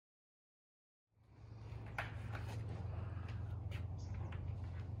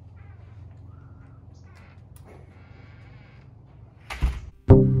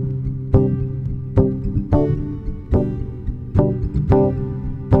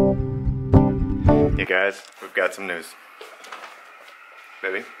guys, we've got some news.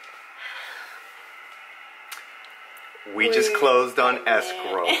 Baby? We just closed on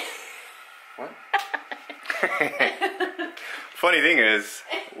escrow. What? Funny thing is,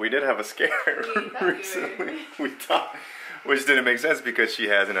 we did have a scare recently. We thought, which didn't make sense because she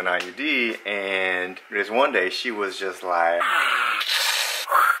has an IUD, and this one day she was just like...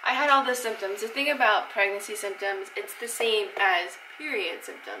 I had all the symptoms. The thing about pregnancy symptoms, it's the same as period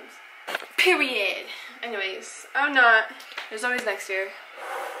symptoms. Period. Anyways, I'm not. There's always next year.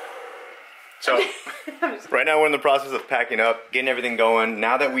 So, right now we're in the process of packing up, getting everything going.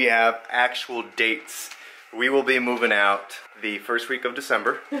 Now that we have actual dates, we will be moving out the first week of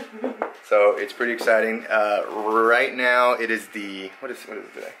December. So it's pretty exciting. Right now it is the, what is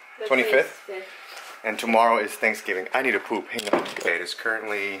it today? 25th? And tomorrow is Thanksgiving. I need to poop, hang on. Okay, it is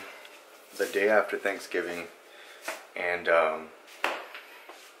currently the day after Thanksgiving. And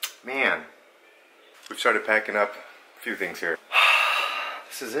man, we've started packing up a few things here.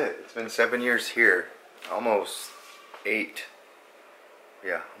 This is it. It's been 7 years here. Almost 8.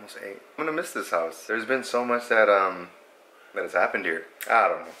 Yeah, almost 8. I'm gonna miss this house. There's been so much that has happened here. I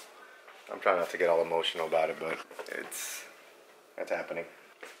don't know. I'm trying not to get all emotional about it, but that's happening.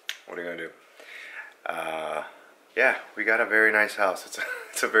 What are you gonna do? Yeah, we got a very nice house.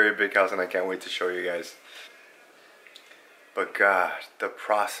 It's a very big house, and I can't wait to show you guys. But God, the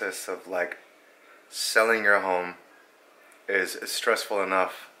process of like selling your home is stressful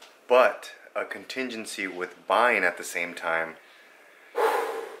enough, but a contingency with buying at the same time.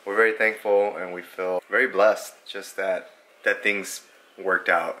 We're very thankful and we feel very blessed just that things worked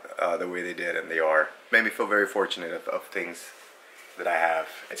out the way they did, and they are. Made me feel very fortunate of things that I have.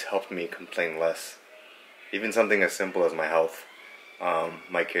 It's helped me complain less. Even something as simple as my health,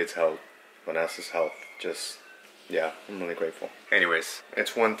 my kids' health, Vanessa's health, just, yeah, I'm really grateful. Anyways,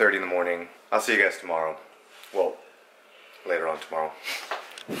 it's 1:30 in the morning. I'll see you guys tomorrow. Well, later on tomorrow.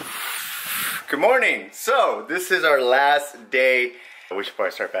 Good morning. So this is our last day. We should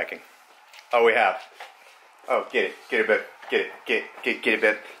probably start packing. Oh, we have. Oh, get it, babe. Get it,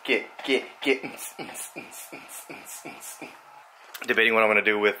 babe. Get. Debating what I'm gonna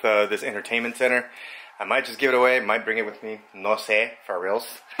do with this entertainment center. I might just give it away. Might bring it with me. No sé, for reals.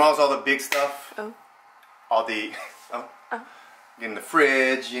 Tomorrow's all the big stuff. Oh. All the getting the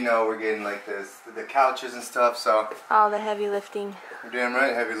fridge, you know, we're getting like the couches and stuff, so. All the heavy lifting. You're damn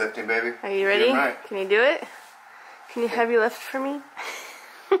right, heavy lifting, baby. Are you ready? Right. Can you do it? Can you heavy lift for me?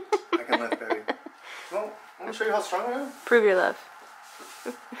 I can lift, baby. Well, I'm gonna show you how strong I am. Prove your love.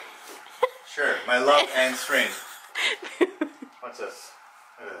 Sure, my love and strength. What's this?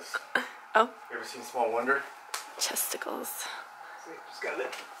 Look at this. Oh. You ever seen Small Wonder? Chesticles. See, just got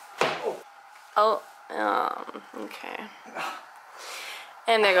it. Oh. Okay.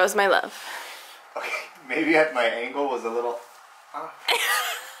 And there goes my love. Okay, maybe my angle was a little...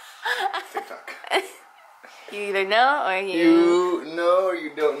 TikTok. You either know or You know or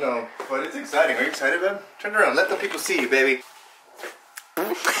you don't know. But it's exciting. Are you excited, babe? Turn around. Let the people see you, baby.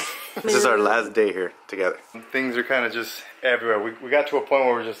 This is our last day here together. Things are kind of just everywhere. We got to a point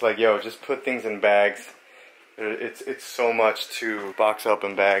where we're just like, yo, just put things in bags. It's so much to box up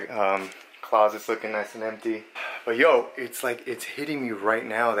and bag. Closet's looking nice and empty. But yo, it's like it's hitting me right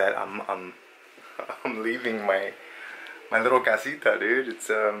now that I'm leaving my little casita, dude. It's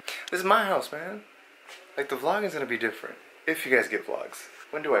this is my house, man. Like the vlog is gonna be different if you guys get vlogs.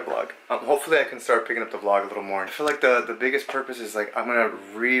 When do I vlog? Hopefully I can start picking up the vlog a little more. I feel like the biggest purpose is like I'm gonna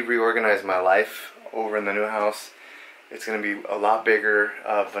reorganize my life over in the new house. It's gonna be a lot bigger.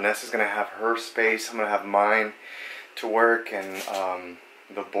 Vanessa's gonna have her space. I'm gonna have mine to work, and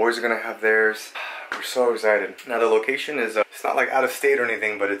the boys are gonna have theirs. We're so excited. Now the location is it's not like out of state or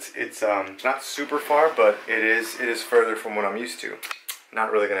anything, but it's not super far, but it is further from what I'm used to.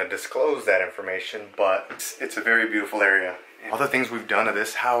 Not really gonna disclose that information, but it's a very beautiful area. And all the things we've done to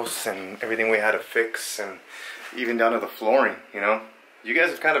this house and everything we had to fix, and even down to the flooring, you know? You guys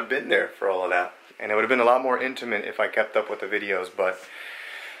have kind of been there for all of that. And it would have been a lot more intimate if I kept up with the videos, but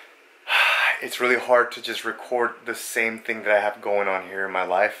it's really hard to just record the same thing that I have going on here in my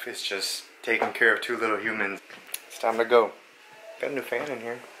life. It's just taking care of two little humans. It's time to go. Got a new fan in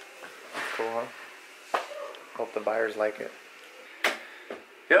here. Cool, huh? Hope the buyers like it.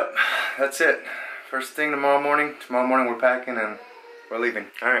 Yep, that's it. First thing tomorrow morning. Tomorrow morning we're packing and we're leaving.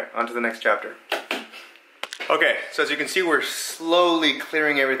 Alright, on to the next chapter. Okay, so as you can see, we're slowly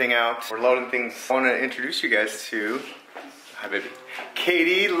clearing everything out. We're loading things. I want to introduce you guys to... Hi, baby.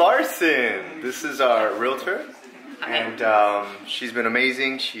 Katie Larson. This is our realtor. And she's been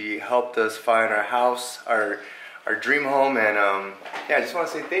amazing. She helped us find our house, our our dream home, and yeah, I just want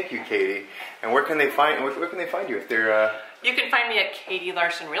to say thank you, Katie. And where can they find you if they're? You can find me at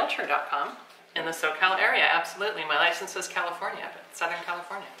KatieLarsonRealtor.com in the SoCal area. Absolutely, my license is California, but Southern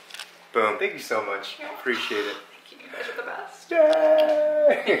California. Boom! Thank you so much. Appreciate it. Thank you. You guys are the best.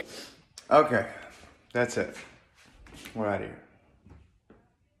 Yay! Okay, that's it. We're out of here.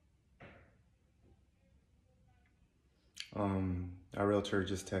 Our realtor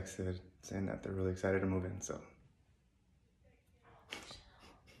just texted saying that they're really excited to move in, so.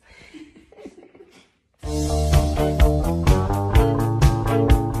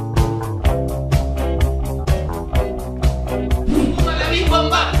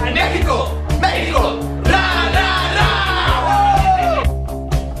 Mexico! Mexico! Ra, ra, ra!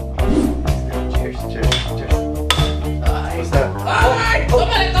 Cheers, cheers, cheers. What's that? ¡Ay!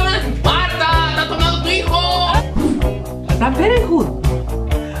 ¡Tómale, tómale! ¡Marta! ¡Está tomando tu hijo! Está very good.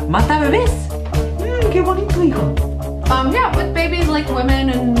 Mata bebés. Qué bonito, hijo. Yeah, with babies like women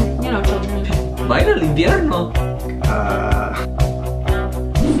and, you know, children. Baila el invierno.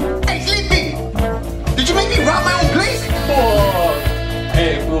 Hey, Sleepy! Did you make me rob my own place? Oh.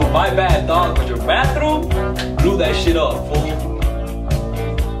 Hey, fool, my bad, dog, but your bathroom blew that shit up, fool.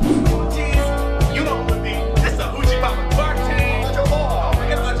 Jeez, you know what me. This is a Hoochie Papa party. Oh,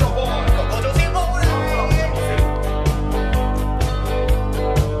 forget about your boy. Go see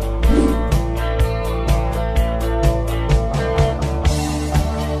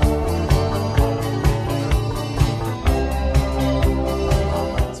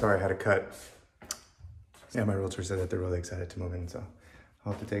Sorry, I had to cut. Yeah, my realtor said that they're really excited to move in, so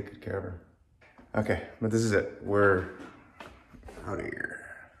I'll have to take good care of her. Okay, but this is it. We're out of here.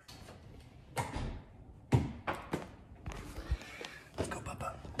 Let's go,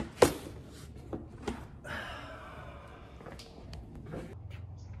 Papa.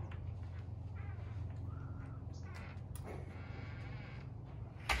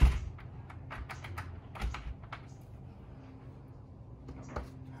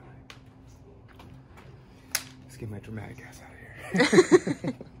 Let's get my dramatic ass out of here.